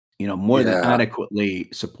 more than Yeah, adequately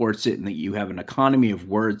supports it, and that you have an economy of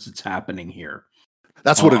words that's happening here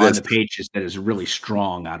that's what it on is. the pages that is really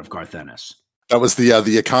strong out of Garth Ennis. That was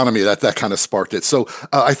the economy that kind of sparked it. So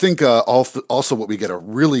I think also what we get a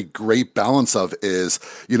really great balance of is,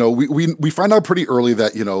 we find out pretty early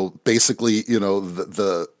that basically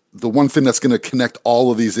the one thing that's going to connect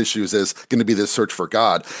all of these issues is going to be the search for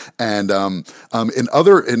God, and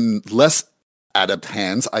in less adept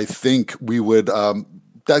hands, I think we would.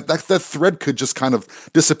 That thread could just kind of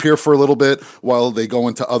disappear for a little bit while they go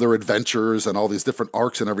into other adventures and all these different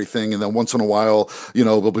arcs and everything. And then once in a while,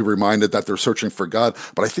 they'll be reminded that they're searching for God.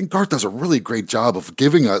 But I think Garth does a really great job of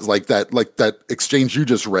giving us like that exchange you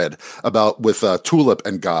just read about with Tulip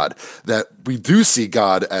and God, that we do see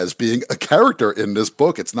God as being a character in this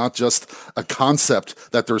book. It's not just a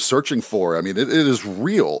concept that they're searching for. I mean, it is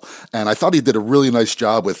real. And I thought he did a really nice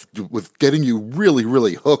job with getting you really,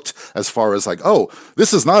 really hooked as far as like, oh,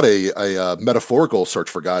 this is not a metaphorical search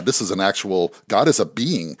for God. This is an actual, God is a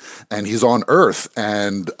being, and he's on earth,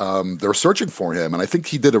 and they're searching for him. And I think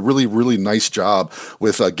he did a really, really nice job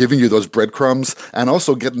with giving you those breadcrumbs and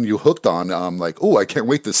also getting you hooked on oh, I can't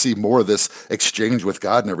wait to see more of this exchange with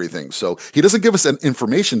God and everything. So he doesn't give us an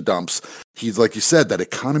information dumps. He's, like you said, that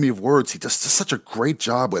economy of words. He does such a great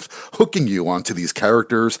job with hooking you onto these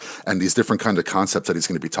characters and these different kind of concepts that he's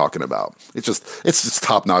going to be talking about. It's just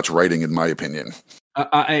top-notch writing, in my opinion.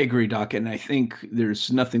 I agree, Doc, and I think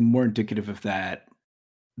there's nothing more indicative of that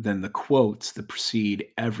than the quotes that precede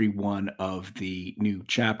every one of the new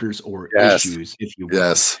chapters or Yes. issues, if you will,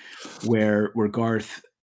 Yes. where Garth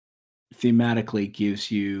thematically gives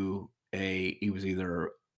you it was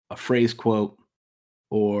either a phrase quote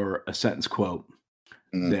or a sentence quote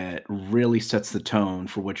that really sets the tone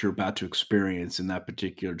for what you're about to experience in that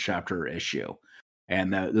particular chapter or issue.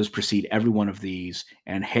 And those precede every one of these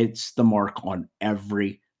and hits the mark on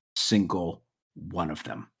every single one of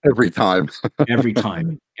them. Every time. Every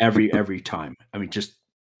time. Every time. I mean, just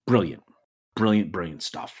brilliant. Brilliant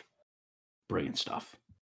stuff. Brilliant stuff.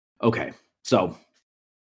 Okay. So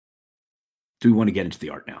do we want to get into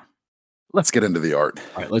the art now? Let's get into the art.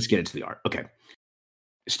 All right, let's get into the art. Okay.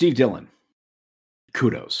 Steve Dillon,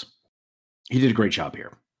 kudos. He did a great job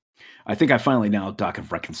here. I think I finally now, Doc,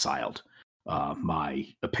 have reconciled my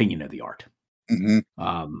opinion of the art.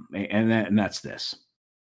 Mm-hmm. And that's this.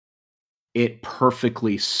 It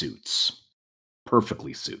perfectly suits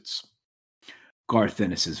Garth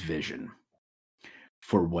Ennis's vision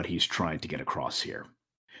for what he's trying to get across here,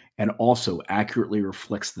 and also accurately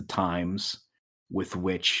reflects the times with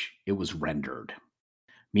which it was rendered,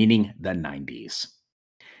 meaning the 90s.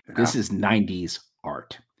 Yeah. This is 90s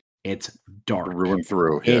art. It's dark. Through and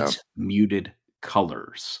through. Yeah. It's muted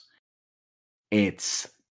colors. It's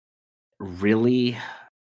really,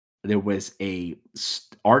 there was a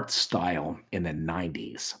art style in the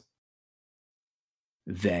 90s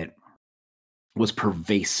that was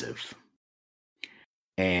pervasive,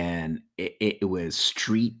 and it was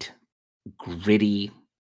street, gritty.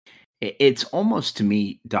 It's almost, to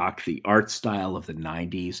me, Doc, the art style of the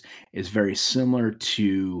 90s is very similar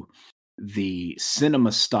to the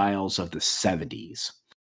cinema styles of the 70s,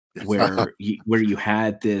 where you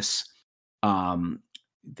had this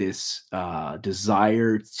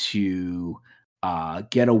desire to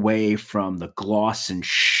get away from the gloss and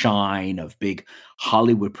shine of big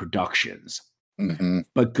Hollywood productions,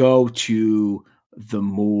 but go to the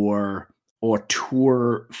more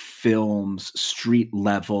auteur films, street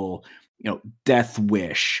level, Death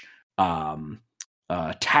Wish,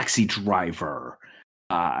 Taxi Driver,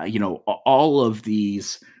 all of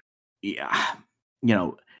these,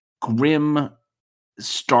 grim,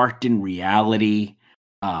 starked in reality,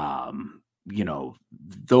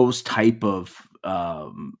 those type of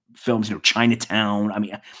films, Chinatown. I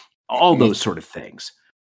mean, all those sort of things.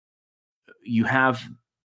 You have,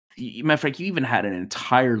 matter of fact, you even had an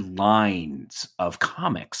entire lines of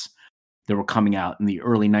comics that were coming out in the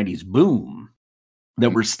early 90s boom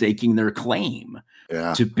that were staking their claim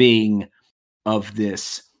to being of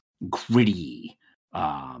this gritty,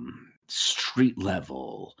 street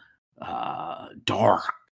level,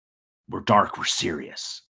 dark. We're dark, we're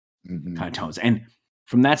serious kind of tones. And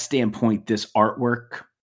from that standpoint, this artwork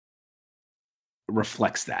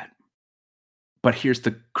reflects that. But here's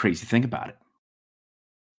the crazy thing about it.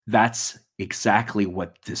 That's exactly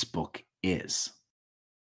what this book is.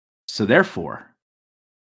 So therefore,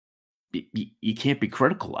 you can't be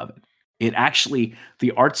critical of it. It actually,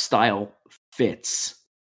 the art style fits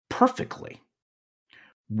perfectly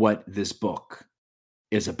what this book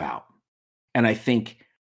is about. And I think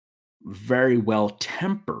very well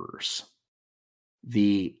tempers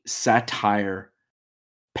the satire,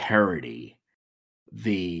 parody,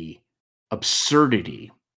 the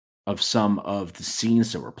absurdity of some of the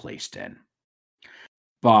scenes that were placed in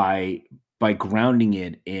by grounding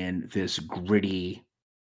it in this gritty,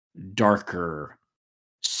 darker,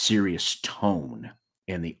 serious tone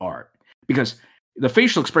in the art. Because the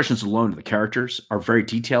facial expressions alone of the characters are very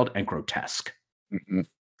detailed and grotesque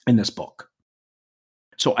in this book.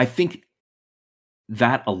 So I think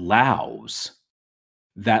that allows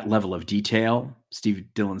that level of detail, Steve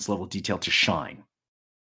Dillon's level of detail, to shine.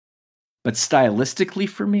 But stylistically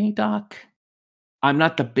for me, Doc, I'm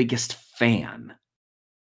not the biggest fan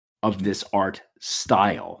of this art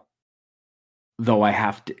style. Though I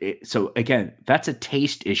have to, so again, that's a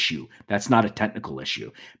taste issue. That's not a technical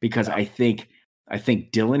issue, because I think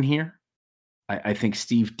Dillon here, I think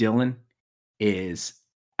Steve Dillon is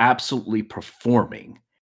absolutely performing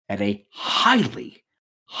at a highly,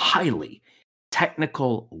 highly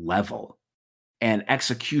technical level and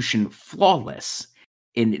execution flawless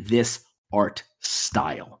in this art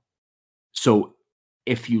style. So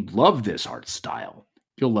if you love this art style,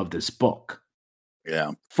 you'll love this book.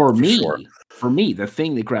 Yeah. For me, the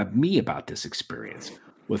thing that grabbed me about this experience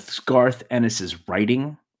was Garth Ennis's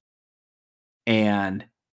writing and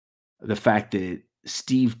the fact that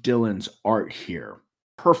Steve Dillon's art here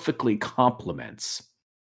perfectly complements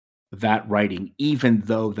that writing, even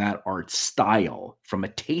though that art style, from a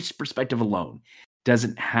taste perspective alone,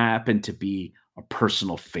 doesn't happen to be a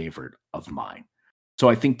personal favorite of mine. So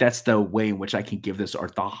I think that's the way in which I can give this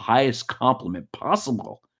art the highest compliment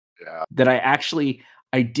possible. Yeah. That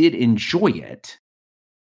I did enjoy it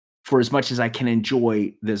for as much as I can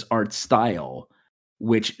enjoy this art style,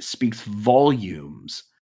 which speaks volumes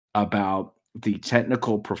about the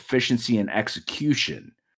technical proficiency and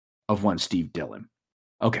execution of one Steve Dillon.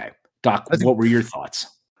 Okay, Doc, what were your thoughts?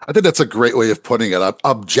 I think that's a great way of putting it.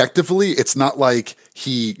 Objectively, it's not like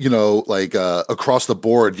he, across the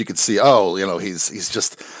board, you could see, he's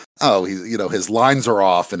just, his lines are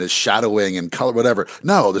off and his shadowing and color, whatever.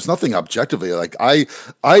 No, there's nothing objectively. Like I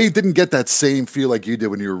didn't get that same feel like you did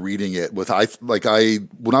when you were reading it. When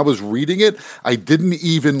I was reading it, I didn't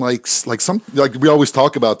even like we always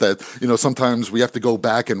talk about that. Sometimes we have to go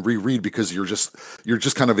back and reread because you're just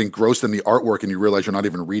kind of engrossed in the artwork and you realize you're not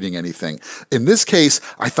even reading anything. In this case,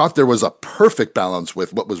 I thought there was a perfect balance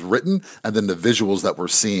with what was written and then the visuals that we're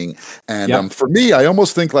seeing. And for me, I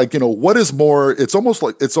almost think what is more? It's almost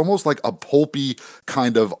like a pulpy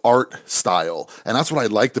kind of art style, and that's what I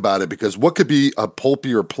liked about it. Because what could be a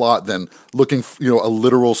pulpier plot than looking, a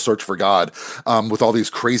literal search for God, with all these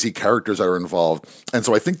crazy characters that are involved? And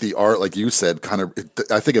so I think the art, like you said,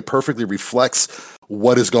 I think it perfectly reflects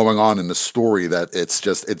what is going on in the story. That it's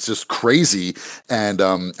just crazy, and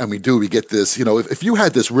we get this. If you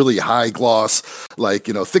had this really high gloss,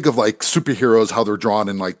 think of like superheroes, how they're drawn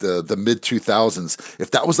in like the mid 2000s.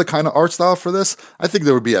 If that was the kind of art style for this, I think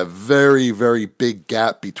there would be a very, very big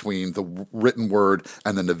gap between the written word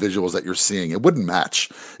and then the visuals that you're seeing. It wouldn't match.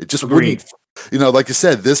 It just wouldn't You know, like you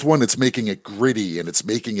said, this one, it's making it gritty and it's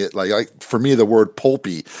making it for me, the word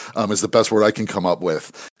pulpy is the best word I can come up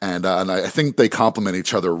with. And I think they complement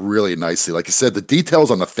each other really nicely. Like you said, the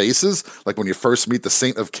details on the faces, like when you first meet the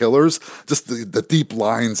Saint of Killers, just the deep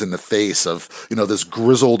lines in the face of, you know, this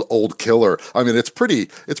grizzled old killer. I mean, it's pretty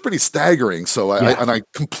staggering. So I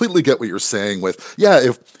completely get what you're saying with,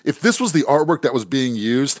 if this was the artwork that was being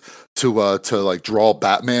used to like draw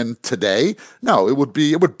Batman today, no, it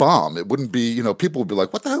would bomb. It wouldn't be, you know, people would be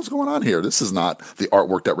like, what the hell's going on here? This is not the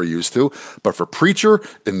artwork that we're used to. But for Preacher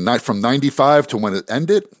from 95 to when it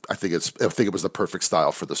ended, I think it was the perfect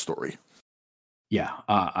style for the story. Yeah,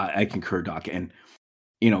 I concur, Doc. And,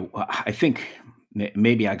 you know, I think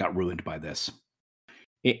maybe I got ruined by this.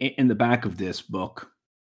 In the back of this book,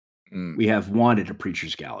 we have Wanted, a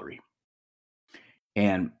Preacher's Gallery.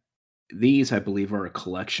 And these, I believe, are a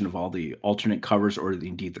collection of all the alternate covers, or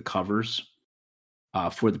indeed the covers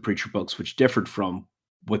for the Preacher books, which differed from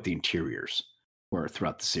what the interiors were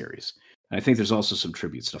throughout the series. And I think there's also some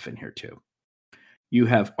tribute stuff in here too. You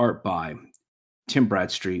have art by Tim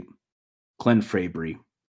Bradstreet, Glenn Fabry,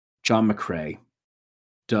 John McCrae,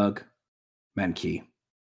 Doug Mahnke,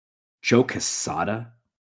 Joe Quesada,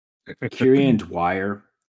 Kieran Dwyer,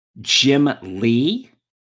 Jim Lee,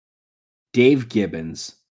 Dave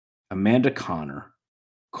Gibbons, Amanda Connor,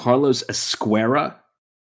 Carlos Esquera,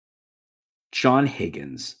 John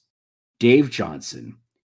Higgins, Dave Johnson,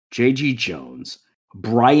 J.G. Jones,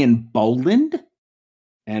 Brian Boland,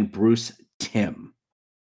 and Bruce Timm.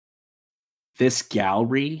 This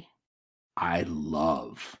gallery, I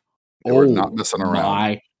love. We're not messing around.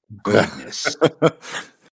 My goodness.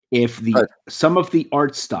 If some of the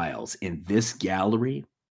art styles in this gallery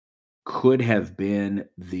could have been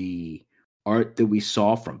the art that we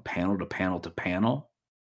saw from panel to panel to panel,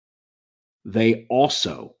 they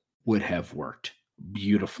also would have worked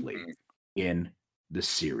beautifully in the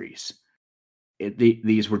series.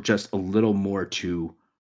 These were just a little more to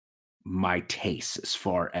my taste as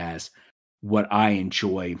far as what I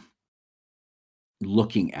enjoy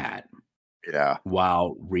looking at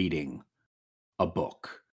while reading a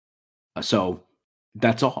book. So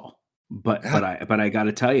that's all. But I got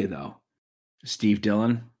to tell you though, Steve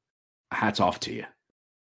Dillon, hats off to you.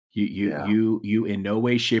 You in no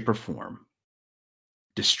way, shape, or form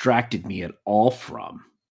distracted me at all from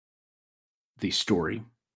the story.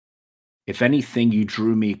 If anything, you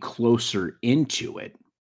drew me closer into it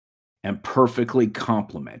and perfectly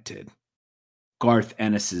complemented Garth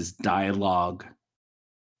Ennis's dialogue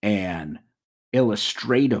and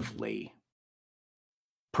illustratively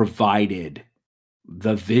provided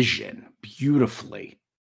the vision beautifully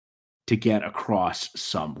to get across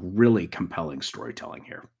some really compelling storytelling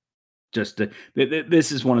here.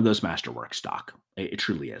 This is one of those masterworks, Doc. It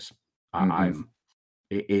truly is.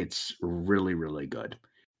 It's really, really good.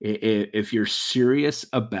 If you're serious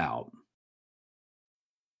about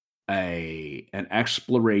an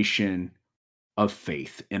exploration of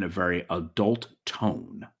faith in a very adult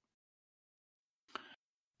tone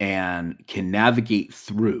and can navigate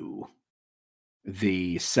through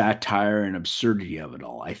the satire and absurdity of it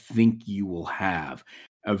all, I think you will have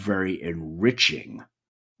a very enriching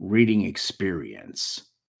reading experience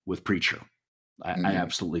with Preacher. I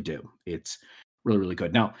absolutely do. It's really, really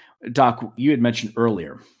good. Now, Doc, you had mentioned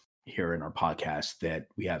earlier here in our podcast that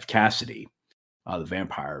we have Cassidy, the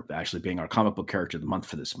vampire, actually being our comic book character of the month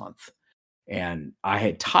for this month. And I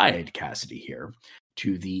had tied Cassidy here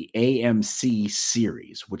to the AMC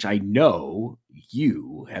series, which I know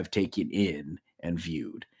you have taken in and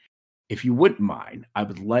viewed. If you wouldn't mind, I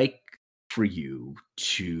would like for you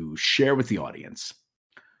to share with the audience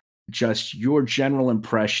just your general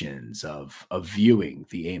impressions of viewing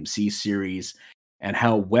the AMC series and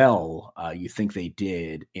how well you think they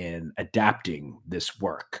did in adapting this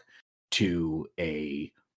work to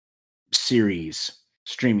a series,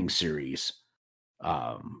 streaming series,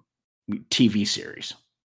 TV series.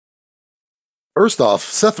 First off,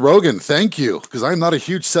 Seth Rogen, thank you, because I'm not a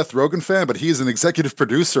huge Seth Rogen fan, but he is an executive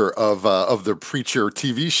producer of the Preacher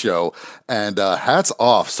TV show, and hats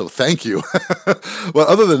off. So thank you. But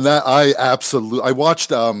other than that, I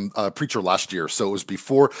watched Preacher last year, so it was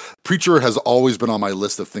before. Preacher has always been on my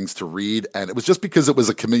list of things to read, and it was just because it was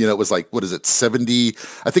a committee. It was like, what is it, 70?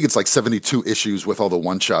 I think it's like 72 issues with all the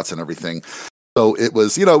one shots and everything. So it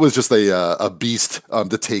was, it was just a beast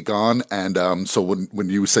to take on, and so when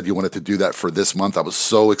you said you wanted to do that for this month, I was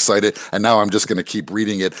so excited, and now I'm just going to keep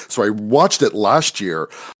reading it. So I watched it last year,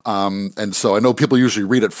 and so I know people usually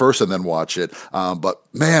read it first and then watch it, but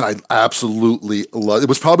man, I absolutely love it.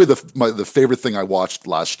 Was probably the favorite thing I watched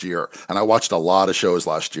last year, and I watched a lot of shows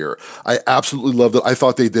last year. I absolutely loved it. I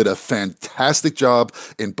thought they did a fantastic job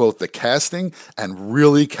in both the casting and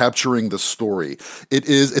really capturing the story.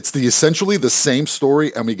 It's essentially the same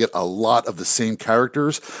story, and we get a lot of the same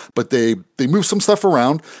characters, but they move some stuff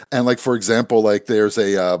around. And like, for example, like there's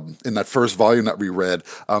in that first volume that we read,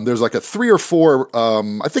 there's like a 3 or 4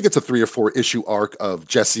 I think it's a 3 or 4 issue arc of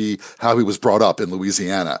Jesse, how he was brought up in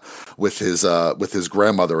Louisiana with his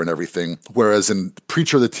grandmother and everything, whereas in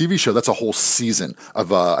Preacher, the TV show, that's a whole season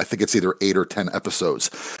of I think it's either 8 or 10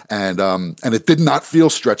 episodes, and it did not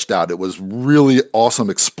feel stretched out. It was really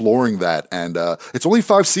awesome exploring that, and it's only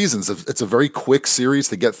 5 seasons. It's a very quick series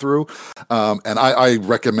to get through, and I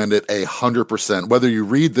recommend it 100%. Whether you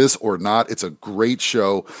read this or not, it's a great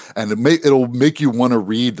show, and it'll make you want to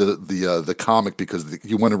read the comic, because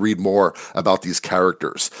you want to read more about these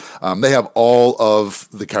characters. They have all of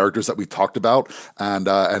the characters that we talked about, and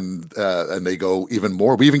they go even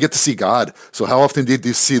more. We even get to see God. So how often did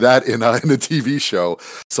you see that in a TV show?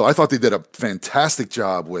 So I thought they did a fantastic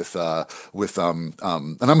job with and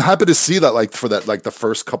I'm happy to see that, like, for that, like the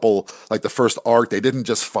first couple, like the first arc, they didn't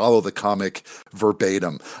just follow the comic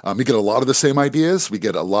verbatim. We get a lot of the same ideas, we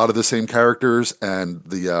get a lot of the same characters, and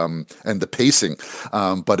the pacing,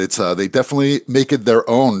 but it's they definitely make it their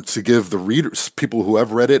own to give the readers, people who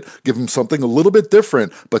have read it, give them something a little bit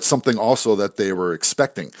different, but something also that they were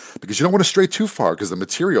expecting, because you don't want to stray too far because the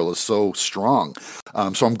material is so strong.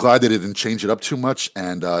 So I'm glad they didn't change it up too much,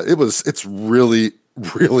 and it's really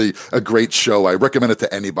a great show. I recommend it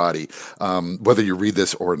to anybody, whether you read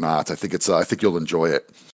this or not. I think you'll enjoy it.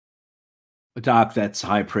 Doc, that's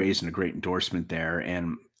high praise and a great endorsement there.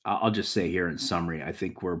 And I'll just say here in summary, I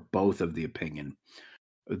think we're both of the opinion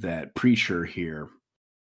that Preacher here,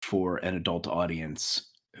 for an adult audience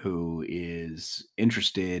who is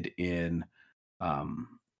interested in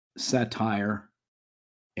satire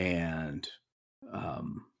and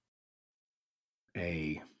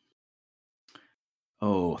a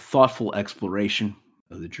thoughtful exploration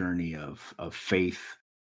of the journey of faith,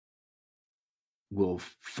 will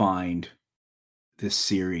find this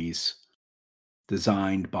series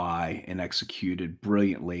designed by and executed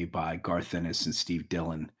brilliantly by Garth Ennis and Steve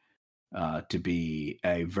Dillon to be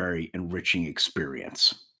a very enriching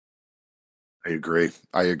experience. I agree.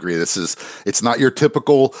 It's not your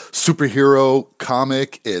typical superhero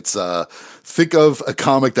comic. It's think of a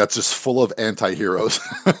comic that's just full of anti-heroes.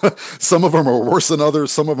 Some of them are worse than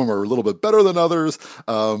others. Some of them are a little bit better than others.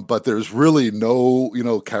 But there's really no,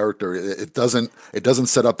 character. It doesn't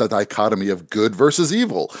set up that dichotomy of good versus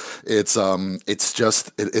evil. It's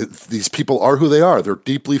just these people are who they are. They're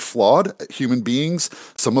deeply flawed human beings.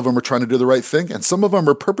 Some of them are trying to do the right thing, and some of them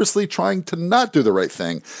are purposely trying to not do the right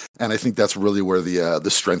thing. And I think that's really where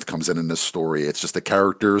the strength comes in this story. It's just the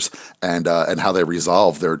characters and how they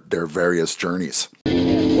resolve their various journeys.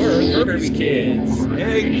 We're Murder's Kids.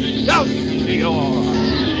 Excelsior!